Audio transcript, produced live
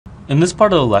In this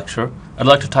part of the lecture, I'd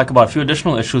like to talk about a few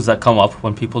additional issues that come up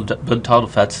when people build tile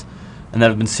FETs and that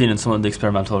have been seen in some of the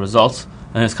experimental results,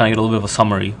 and just kind of get a little bit of a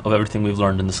summary of everything we've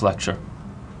learned in this lecture.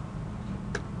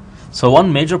 So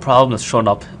one major problem that's shown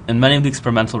up in many of the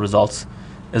experimental results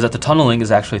is that the tunneling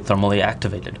is actually thermally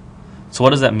activated. So what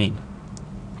does that mean?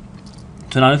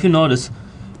 So now if you notice,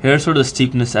 here's sort of the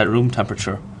steepness at room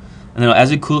temperature. And then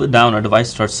as we cool it down, our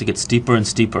device starts to get steeper and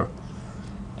steeper.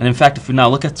 And in fact, if we now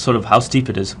look at sort of how steep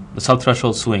it is, the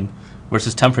subthreshold swing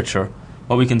versus temperature,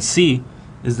 what we can see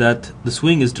is that the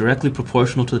swing is directly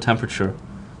proportional to the temperature,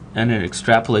 and it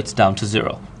extrapolates down to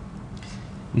 0.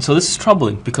 And so this is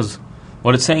troubling because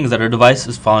what it's saying is that our device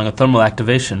is following a thermal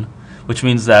activation, which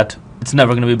means that it's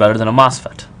never going to be better than a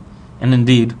MOSFET. And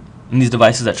indeed, in these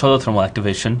devices that show the thermal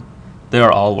activation, they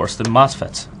are all worse than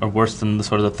MOSFETs, or worse than the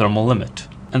sort of the thermal limit.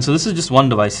 And so this is just one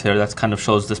device here that kind of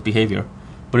shows this behavior,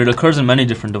 but it occurs in many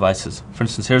different devices. For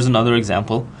instance, here's another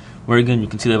example where again you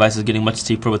can see the device is getting much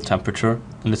steeper with temperature,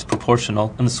 and it's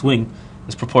proportional, and the swing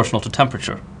is proportional to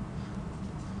temperature.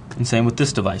 And same with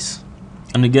this device.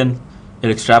 And again, it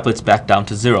extrapolates back down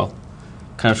to 0,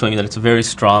 kind of showing you that it's a very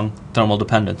strong thermal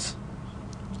dependence.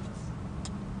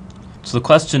 So the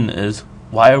question is,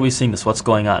 why are we seeing this? What's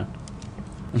going on?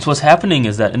 And so what's happening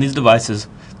is that in these devices,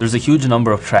 there's a huge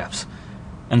number of traps.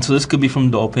 And so this could be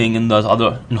from doping and those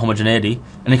other inhomogeneity,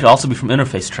 and it could also be from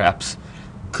interface traps.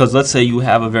 Because let's say you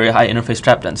have a very high interface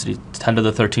trap density, 10 to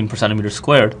the 13 per centimeter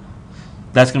squared.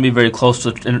 That's going to be very close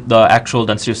to the actual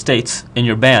density of states in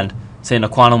your band. Say in a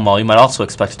quantum wall, you might also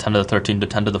expect 10 to the 13 to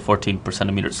 10 to the 14 per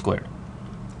centimeter squared.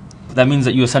 That means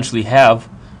that you essentially have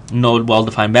no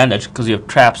well-defined band edge because you have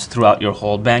traps throughout your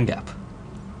whole band gap.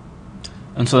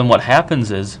 And so then what happens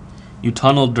is you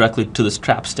tunnel directly to this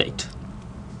trap state.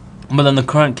 But then the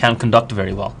current can't conduct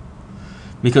very well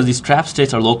because these trap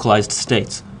states are localized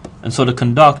states. And so to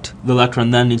conduct, the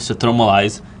electron then needs to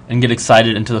thermalize and get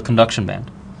excited into the conduction band.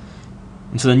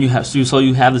 And so then you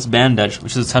have this band edge,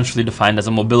 which is essentially defined as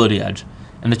a mobility edge,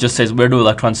 and it just says where do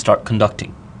electrons start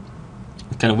conducting?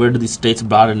 Kind of where do these states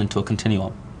broaden into a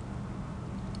continuum?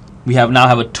 We now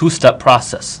have a two-step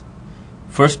process.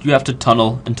 First, you have to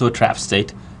tunnel into a trap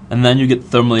state, and then you get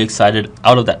thermally excited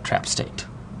out of that trap state.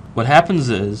 What happens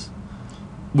is,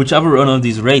 whichever one of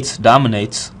these rates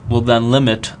dominates will then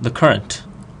limit the current.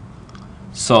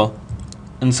 So,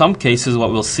 in some cases,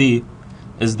 what we'll see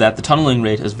is that the tunneling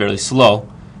rate is very slow,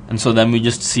 and so then we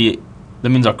just see, that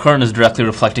means our current is directly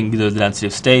reflecting either the density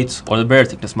of states or the barrier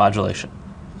thickness modulation.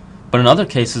 But in other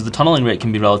cases, the tunneling rate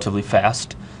can be relatively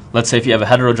fast. Let's say if you have a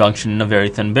heterojunction and a very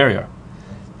thin barrier.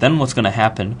 Then what's going to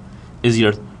happen is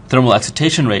your thermal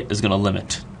excitation rate is going to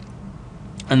limit.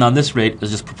 And now this rate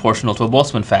is just proportional to a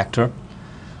Boltzmann factor.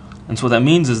 And so what that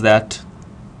means is that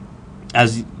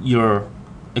as your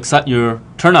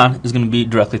turn-on is going to be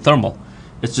directly thermal.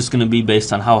 It's just going to be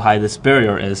based on how high this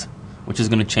barrier is, which is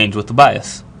going to change with the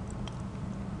bias.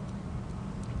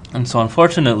 And so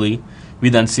unfortunately, we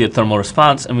then see a thermal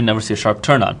response and we never see a sharp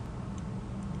turn-on.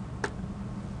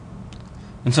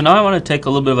 And so now I want to take a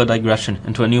little bit of a digression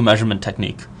into a new measurement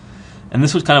technique. And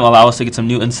this would kind of allow us to get some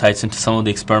new insights into some of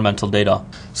the experimental data.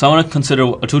 So I want to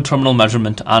consider a two-terminal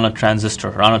measurement on a transistor,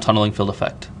 or on a tunneling field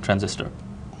effect transistor.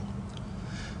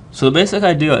 So the basic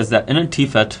idea is that in a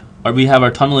TFET, we have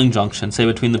our tunneling junction, say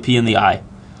between the P and the I.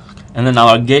 And then now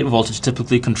our gate voltage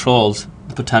typically controls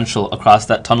the potential across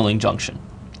that tunneling junction.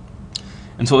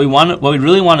 And so what we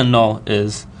really want to know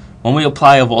is, when we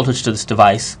apply a voltage to this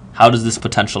device, how does this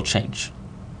potential change?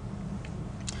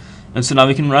 And so now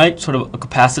we can write sort of a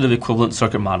capacitive equivalent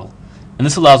circuit model. And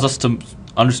this allows us to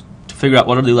figure out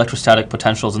what are the electrostatic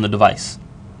potentials in the device.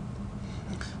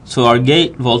 So our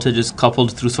gate voltage is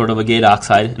coupled through sort of a gate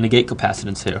oxide and a gate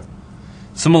capacitance here.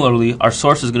 Similarly, our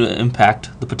source is going to impact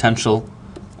the potential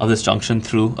of this junction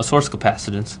through a source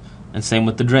capacitance, and same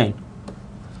with the drain.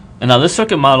 And now this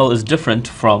circuit model is different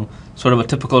from sort of a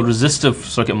typical resistive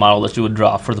circuit model that you would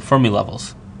draw for the Fermi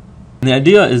levels. And the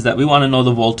idea is that we want to know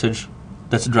the voltage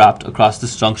that's dropped across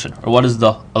this junction, or what is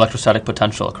the electrostatic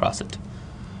potential across it.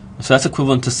 So that's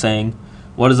equivalent to saying,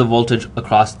 what is the voltage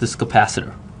across this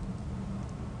capacitor?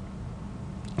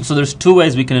 So there's two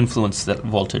ways we can influence that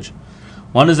voltage.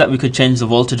 One is that we could change the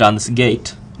voltage on this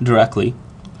gate directly,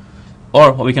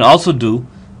 or what we can also do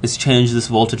is change this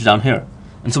voltage down here.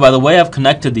 And so by the way I've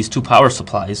connected these two power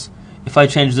supplies, if I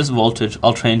change this voltage,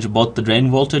 I'll change both the drain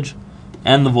voltage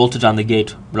and the voltage on the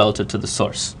gate relative to the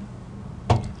source.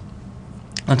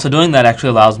 And so doing that actually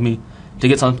allows me to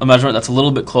get a measurement that's a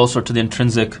little bit closer to the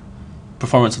intrinsic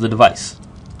performance of the device.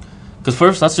 Because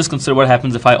first, let's just consider what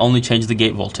happens if I only change the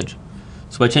gate voltage.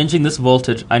 So by changing this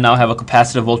voltage, I now have a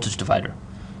capacitive voltage divider.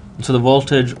 And so the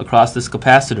voltage across this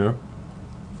capacitor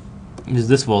is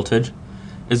this voltage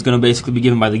is going to basically be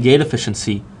given by the gate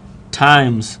efficiency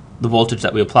times the voltage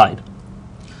that we applied.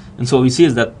 And so what we see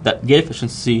is that that gate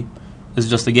efficiency is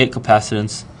just the gate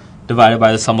capacitance divided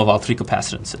by the sum of all three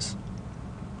capacitances.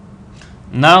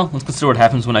 Now let's consider what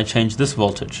happens when I change this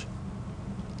voltage.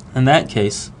 In that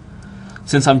case,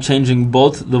 since I'm changing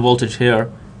both the voltage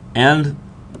here and,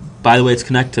 by the way it's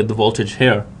connected, the voltage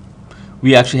here,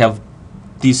 we actually have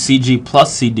these CG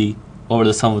plus CD over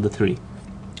the sum of the three.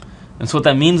 And so what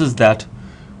that means is that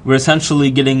we're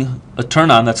essentially getting a turn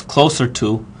on that's closer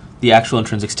to the actual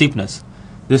intrinsic steepness.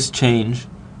 This change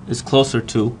is closer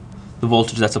to the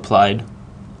voltage that's applied,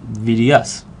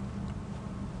 VDS.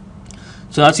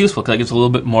 So that's useful because that gives a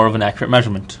little bit more of an accurate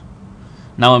measurement.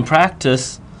 Now in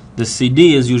practice, the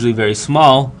CD is usually very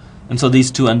small, and so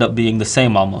these two end up being the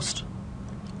same almost.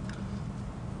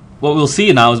 What we'll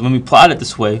see now is when we plot it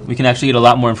this way, we can actually get a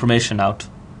lot more information out.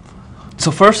 So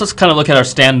first, let's kind of look at our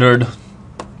standard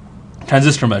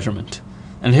transistor measurement.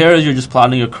 And here you're just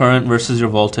plotting your current versus your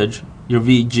voltage, your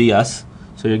VGS,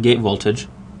 so your gate voltage.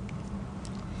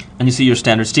 And you see your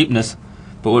standard steepness.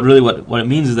 But what it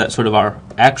means is that sort of our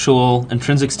actual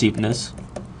intrinsic steepness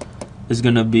is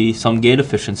going to be some gate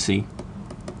efficiency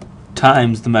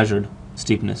times the measured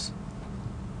steepness.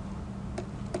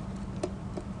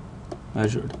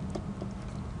 Measured.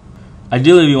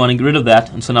 Ideally, we want to get rid of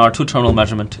that, and so now our two-terminal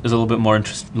measurement is a little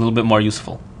bit more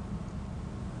useful.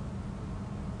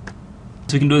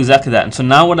 So we can do exactly that. And so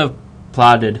now what I've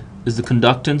plotted is the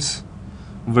conductance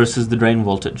versus the drain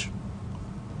voltage.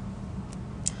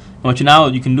 And what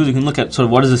you can do is you can look at sort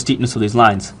of what is the steepness of these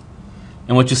lines.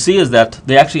 And what you see is that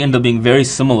they actually end up being very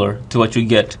similar to what you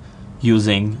get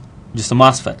using just a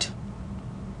MOSFET.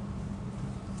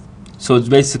 So it's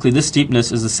basically this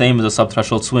steepness is the same as a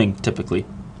subthreshold swing typically.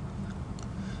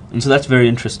 And so that's very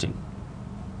interesting.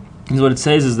 And what it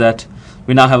says is that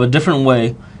we now have a different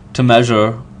way to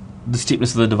measure the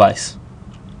steepness of the device.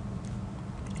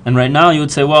 And right now you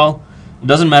would say, well, it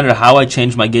doesn't matter how I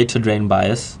change my gate to drain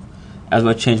bias. As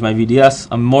I change my VDS,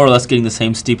 I'm more or less getting the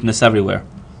same steepness everywhere.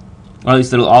 Or at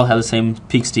least it'll all have the same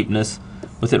peak steepness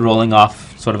with it rolling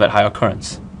off sort of at higher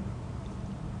currents.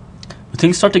 But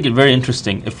things start to get very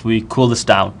interesting if we cool this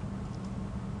down.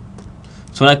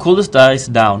 So when I cool this device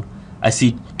down, I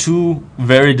see two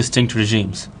very distinct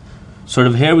regimes. Sort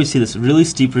of here we see this really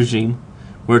steep regime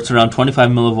where it's around 25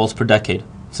 millivolts per decade.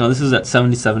 So this is at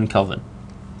 77 Kelvin.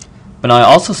 But now I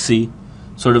also see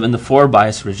sort of in the forward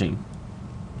bias regime.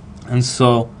 And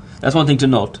so that's one thing to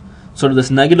note. Sort of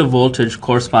this negative voltage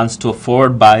corresponds to a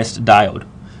forward biased diode,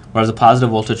 whereas a positive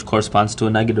voltage corresponds to a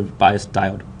negative biased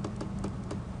diode.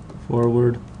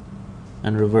 Forward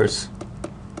and reverse.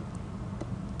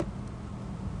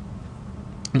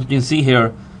 What you can see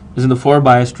here is in the forward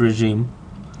biased regime,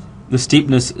 the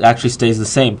steepness actually stays the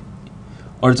same,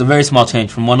 or it's a very small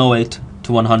change from 108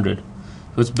 to 100.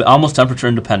 So it's almost temperature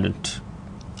independent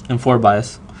in forward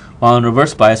bias, while in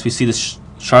reverse bias we see this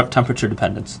sharp temperature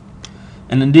dependence.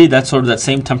 And indeed that's sort of that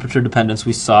same temperature dependence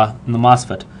we saw in the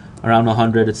MOSFET. Around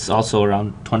 100, it's also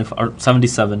around 25 or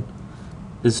 77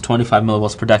 is 25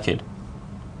 millivolts per decade.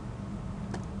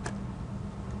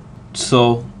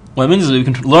 So what it means is we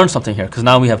can learn something here, because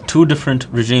now we have two different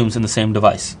regimes in the same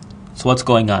device. So what's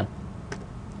going on?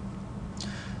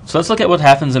 So let's look at what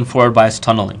happens in forward bias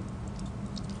tunneling.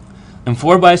 In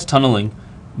forward bias tunneling,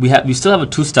 we still have a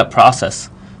two-step process,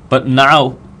 but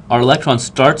now our electron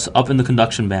starts up in the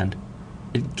conduction band.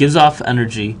 It gives off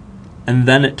energy, and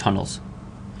then it tunnels.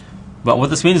 But what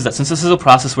this means is that since this is a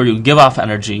process where you give off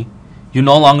energy, you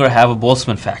no longer have a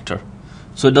Boltzmann factor.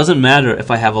 So it doesn't matter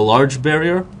if I have a large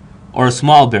barrier or a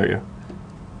small barrier.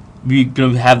 We're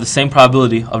going to have the same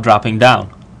probability of dropping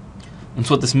down. And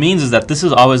so what this means is that this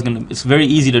is always it's very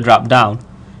easy to drop down,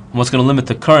 and what's going to limit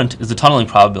the current is the tunneling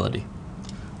probability,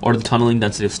 or the tunneling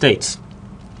density of states.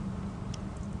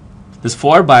 This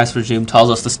forward bias regime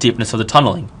tells us the steepness of the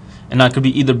tunneling, and that could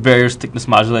be either barrier thickness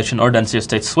modulation or density of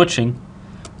state switching,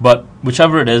 but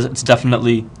whichever it is, it's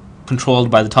definitely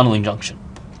controlled by the tunneling junction,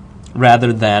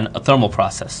 rather than a thermal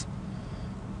process.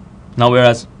 Now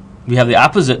whereas we have the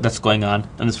opposite that's going on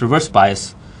in this reverse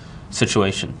bias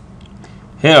situation.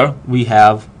 Here we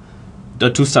have the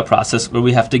two-step process where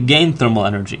we have to gain thermal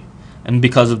energy, and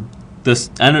because of this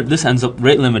ends up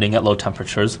rate limiting at low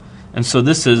temperatures, and so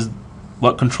this is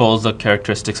what controls the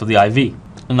characteristics of the IV.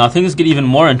 And now things get even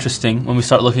more interesting when we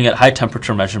start looking at high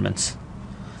temperature measurements.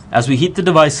 As we heat the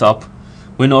device up,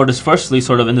 we notice firstly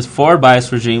sort of in this forward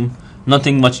bias regime,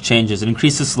 nothing much changes. It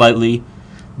increases slightly,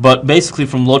 but basically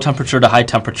from low temperature to high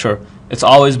temperature, it's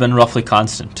always been roughly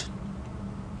constant.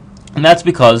 And that's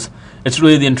because It's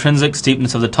really the intrinsic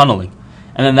steepness of the tunneling.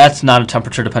 And then that's not a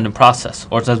temperature-dependent process,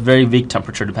 or it has very weak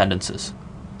temperature dependencies.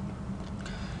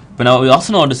 But now what we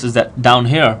also notice is that down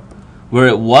here, where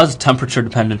it was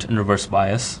temperature-dependent in reverse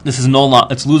bias, this is no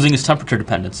longer, it's losing its temperature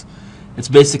dependence. It's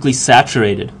basically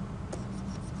saturated.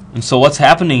 And so what's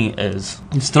happening is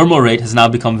its thermal rate has now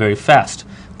become very fast.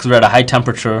 Because we're at a high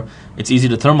temperature, it's easy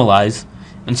to thermalize.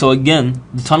 And so again,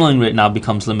 the tunneling rate now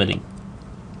becomes limiting.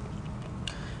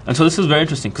 And so this is very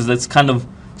interesting because this kind of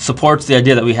supports the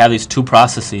idea that we have these two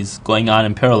processes going on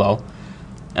in parallel.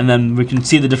 And then we can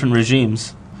see the different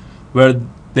regimes where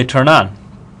they turn on.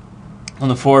 On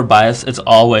the forward bias, it's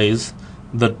always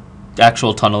the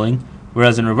actual tunneling,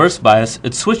 whereas in reverse bias,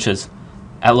 it switches.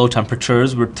 At low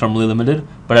temperatures, we're thermally limited,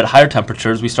 but at higher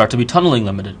temperatures, we start to be tunneling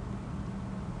limited.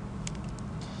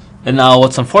 And now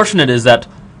what's unfortunate is that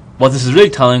what this is really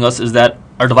telling us is that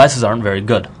our devices aren't very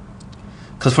good.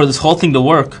 Because for this whole thing to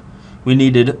work, we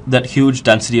needed that huge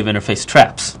density of interface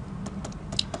traps.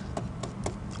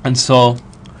 And so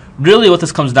really what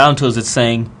this comes down to is it's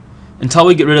saying, until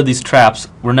we get rid of these traps,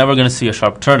 we're never going to see a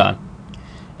sharp turn-on.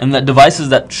 And that devices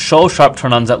that show sharp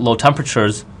turn-ons at low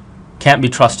temperatures can't be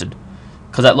trusted.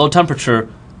 Because at low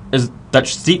temperature, that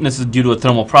steepness is due to a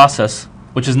thermal process,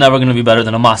 which is never going to be better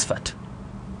than a MOSFET.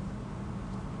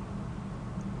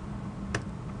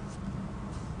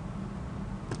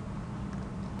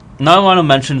 Now I want to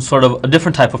mention sort of a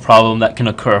different type of problem that can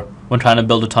occur when trying to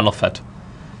build a tunnel FET.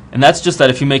 And that's just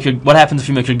that if you make what happens if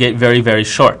you make your gate very, very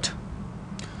short.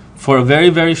 For a very,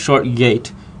 very short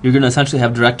gate, you're going to essentially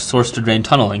have direct source to drain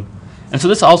tunneling. And so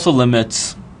this also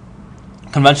limits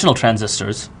conventional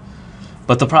transistors.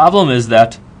 But the problem is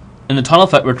that in the tunnel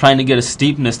FET, we're trying to get a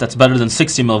steepness that's better than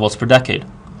 60 millivolts per decade.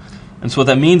 And so what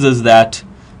that means is that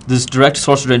this direct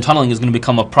source to drain tunneling is going to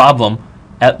become a problem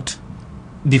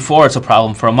before it's a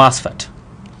problem for a MOSFET.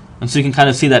 And so you can kind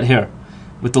of see that here.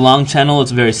 With the long channel, it's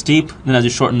very steep. Then as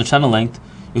you shorten the channel length,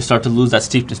 you start to lose that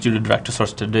steepness due to direct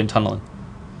source to drain tunneling.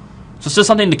 So it's just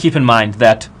something to keep in mind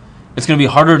that it's going to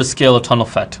be harder to scale a tunnel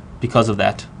FET because of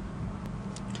that.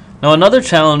 Now another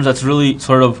challenge that's really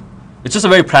it's just a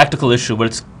very practical issue, but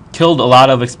it's killed a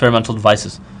lot of experimental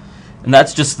devices. And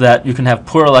that's just that you can have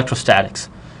poor electrostatics.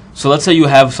 So let's say you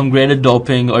have some graded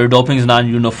doping or your doping is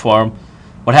non-uniform.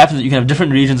 What happens is you can have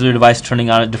different regions of your device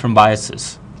turning on at different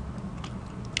biases.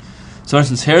 So for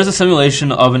instance, here's a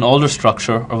simulation of an older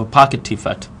structure of a pocket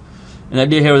T-FET. And the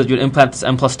idea here is that you'd implant this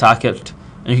M+ socket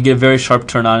and you can get a very sharp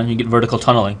turn on and you get vertical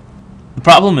tunneling. The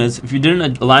problem is, if you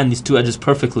didn't align these two edges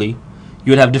perfectly,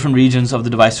 you would have different regions of the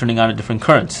device turning on at different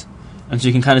currents. And so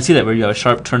you can kind of see that where you have a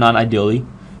sharp turn on ideally,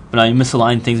 but now you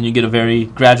misalign things and you get a very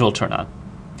gradual turn on.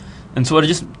 And so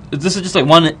this is just like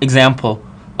one example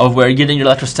of where getting your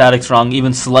electrostatics wrong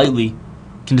even slightly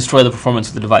can destroy the performance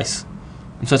of the device.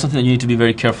 And so that's something that you need to be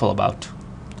very careful about.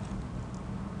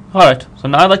 Alright, so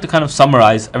now I'd like to kind of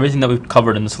summarize everything that we've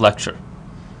covered in this lecture.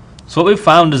 So what we've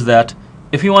found is that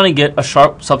if you want to get a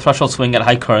sharp subthreshold swing at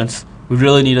high currents, we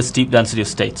really need a steep density of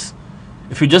states.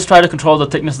 If we just try to control the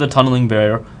thickness of the tunneling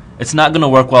barrier, it's not going to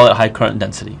work well at high current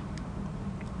density.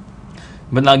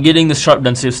 But now getting this sharp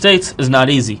density of states is not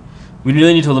easy. We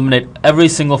really need to eliminate every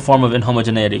single form of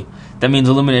inhomogeneity. That means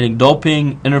eliminating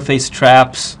doping, interface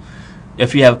traps.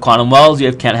 If you have quantum wells,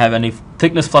 you can't have any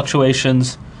thickness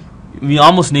fluctuations. We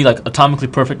almost need like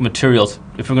atomically perfect materials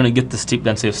if we're going to get the steep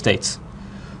density of states.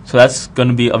 So that's going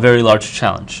to be a very large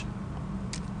challenge.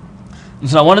 And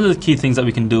so now one of the key things that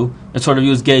we can do is sort of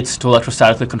use gates to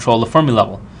electrostatically control the Fermi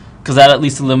level, because that at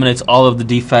least eliminates all of the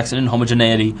defects and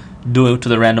inhomogeneity due to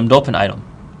the random dopant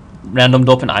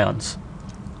ions.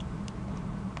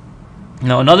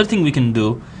 Now another thing we can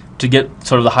do to get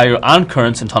sort of the higher on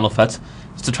currents in tunnel FETs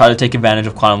is to try to take advantage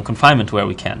of quantum confinement where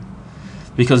we can.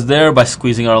 Because there, by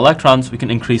squeezing our electrons, we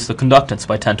can increase the conductance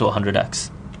by 10 to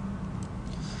 100x.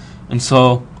 And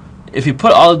so if you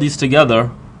put all of these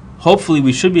together, hopefully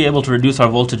we should be able to reduce our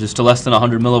voltages to less than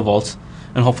 100 millivolts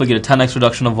and hopefully get a 10x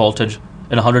reduction of voltage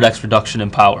and a 100x reduction in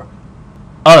power.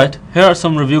 Alright, here are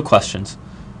some review questions.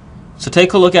 So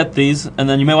take a look at these, and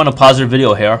then you may want to pause your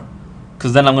video here,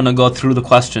 because then I'm going to go through the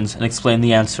questions and explain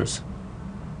the answers.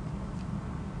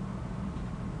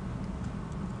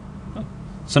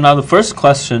 So now the first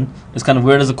question is kind of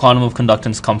where does the quantum of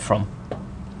conductance come from?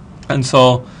 And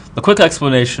so the quick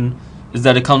explanation is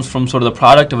that it comes from sort of the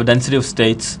product of a density of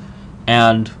states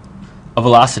and a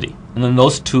velocity. And then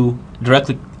those two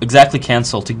exactly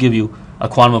cancel to give you a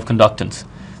quantum of conductance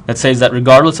that says that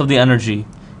regardless of the energy,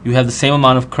 you have the same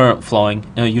amount of current flowing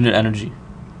in a unit energy.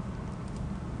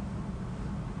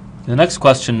 The next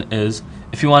question is,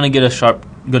 if you want to get a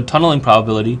good tunneling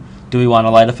probability, do we want a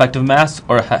light effective mass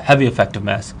or a heavy effective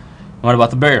mass? And what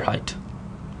about the barrier height?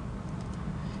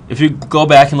 If you go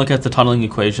back and look at the tunneling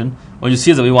equation, what you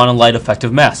see is that we want a light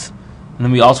effective mass. And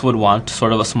then we also would want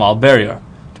sort of a small barrier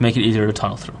to make it easier to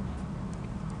tunnel through.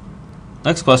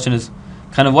 Next question is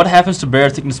kind of what happens to barrier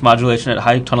thickness modulation at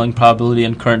high tunneling probability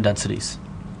and current densities?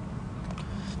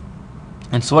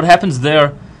 And so what happens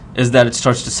there is that it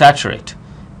starts to saturate.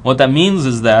 What that means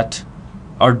is that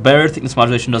our barrier thickness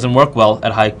modulation doesn't work well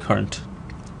at high current.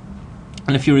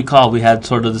 And if you recall, we had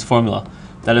sort of this formula.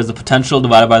 That is the potential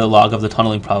divided by the log of the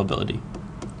tunneling probability.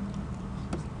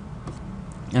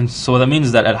 And so what that means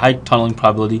is that at high tunneling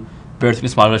probability, barrier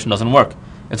thickness modulation doesn't work.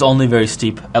 It's only very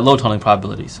steep at low tunneling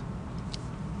probabilities.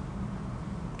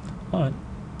 Alright,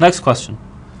 next question.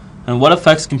 And what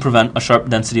effects can prevent a sharp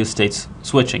density of states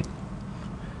switching?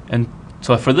 And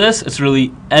so for this, it's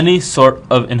really any sort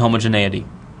of inhomogeneity.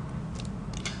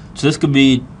 So this could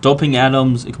be doping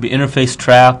atoms, it could be interface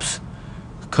traps,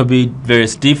 it could be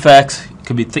various defects, it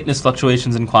could be thickness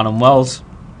fluctuations in quantum wells.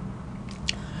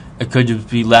 It could just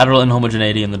be lateral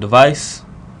inhomogeneity in the device.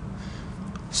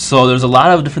 So there's a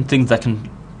lot of different things that can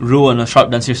ruin a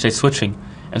sharp density of state switching.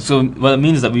 And so what it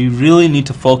means is that we really need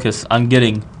to focus on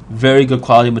getting very good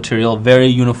quality material, very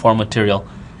uniform material,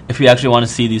 if we actually want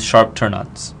to see these sharp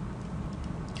turn-ons.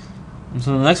 And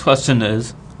so the next question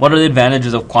is, what are the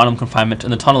advantages of quantum confinement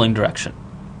in the tunneling direction?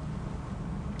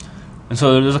 And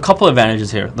so there's a couple of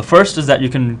advantages here. The first is that you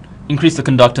can increase the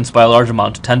conductance by a large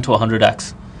amount, to 10 to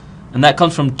 100x. And that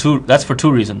comes from that's for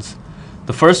two reasons.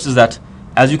 The first is that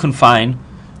as you confine,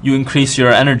 you increase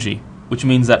your energy, which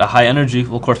means that a high energy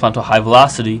will correspond to a high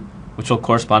velocity, which will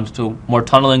correspond to more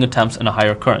tunneling attempts and a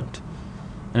higher current.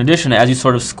 In addition, as you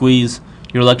sort of squeeze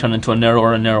your electron into a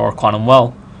narrower quantum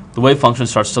well, the wave function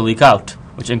starts to leak out,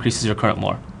 which increases your current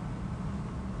more.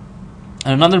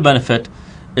 And another benefit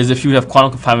is if you have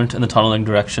quantum confinement in the tunneling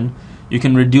direction, you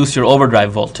can reduce your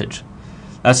overdrive voltage.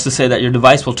 That's to say that your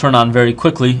device will turn on very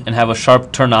quickly and have a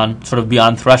sharp turn on sort of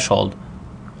beyond threshold,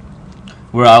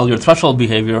 while your threshold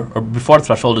behavior, or before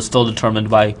threshold, is still determined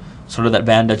by sort of that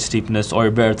band edge steepness or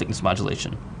your barrier thickness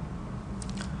modulation.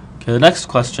 Okay, the next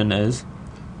question is,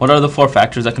 what are the 4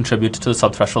 factors that contribute to the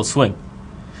subthreshold swing?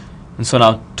 And so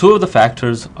now 2 of the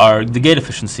factors are the gate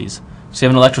efficiencies. So you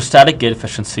have an electrostatic gate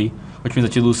efficiency, which means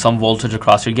that you lose some voltage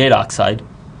across your gate oxide.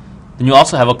 Then you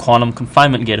also have a quantum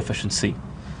confinement gate efficiency.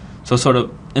 So sort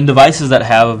of in devices that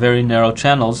have very narrow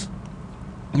channels,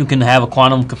 you can have a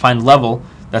quantum confined level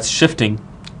that's shifting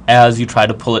as you try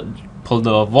to pull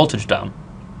the voltage down,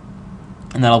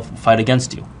 and that'll fight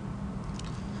against you.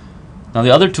 Now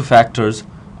the other 2 factors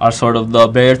are sort of the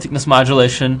barrier thickness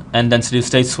modulation and density of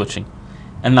state switching.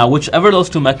 And now whichever of those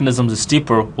 2 mechanisms is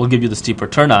steeper will give you the steeper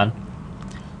turn on,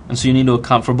 and so you need to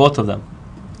account for both of them.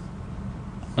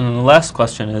 And then the last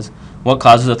question is, what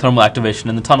causes a thermal activation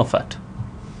in the tunnel FET?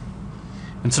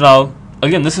 And so now,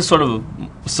 again, this is sort of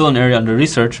still an area under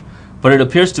research, but it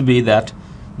appears to be that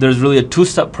there's really a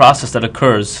 2-step process that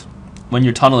occurs when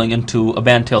you're tunneling into a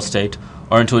band tail state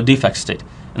or into a defect state.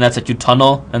 And that's that you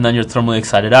tunnel and then you're thermally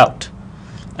excited out.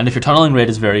 And if your tunneling rate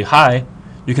is very high,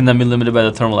 you can then be limited by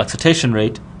the thermal excitation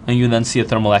rate, and you then see a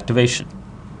thermal activation.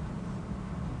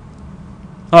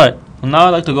 Alright, well now I'd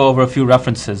like to go over a few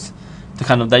references to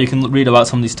kind of that you can read about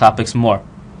some of these topics more.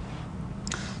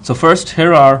 So first,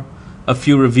 here are a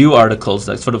few review articles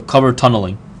that sort of cover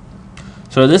tunneling.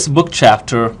 So this book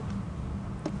chapter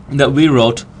that we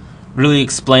wrote really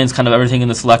explains kind of everything in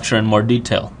this lecture in more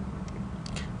detail.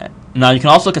 Now you can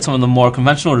also look at some of the more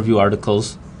conventional review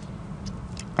articles,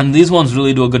 and these ones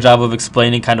really do a good job of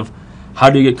explaining kind of how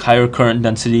do you get higher current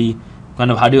density,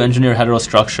 kind of how do you engineer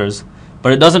heterostructures,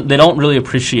 but they don't really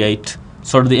appreciate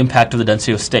sort of the impact of the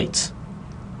density of states.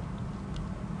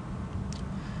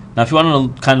 Now if you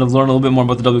want to kind of learn a little bit more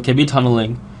about the WKB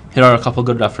tunneling, here are a couple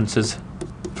good references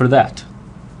for that.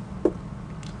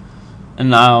 And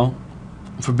now,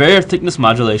 for barrier thickness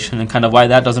modulation and kind of why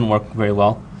that doesn't work very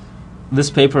well,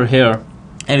 this paper here,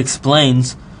 it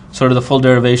explains sort of the full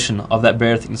derivation of that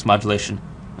barrier thickness modulation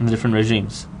in the different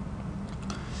regimes.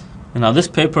 And now this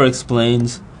paper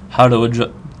explains how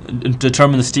to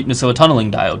determine the steepness of a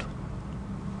tunneling diode,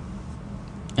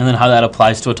 and then how that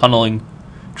applies to a tunneling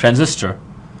transistor.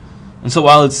 And so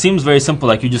while it seems very simple,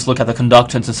 like you just look at the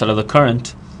conductance instead of the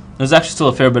current, there's actually still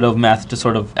a fair bit of math to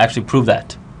sort of actually prove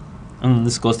that. And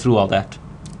this goes through all that.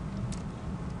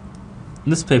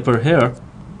 This paper here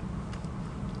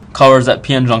covers that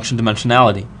p-n junction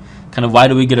dimensionality. Kind of why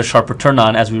do we get a sharper turn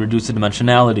on as we reduce the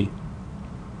dimensionality.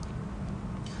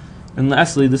 And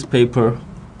lastly, this paper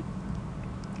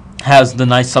has the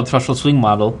nice subthreshold swing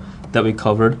model that we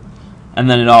covered, and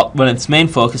then when its main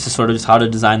focus is sort of just how to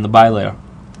design the bilayer.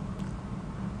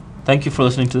 Thank you for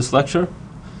listening to this lecture.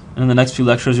 And in the next few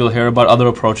lectures, you'll hear about other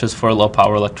approaches for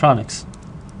low-power electronics.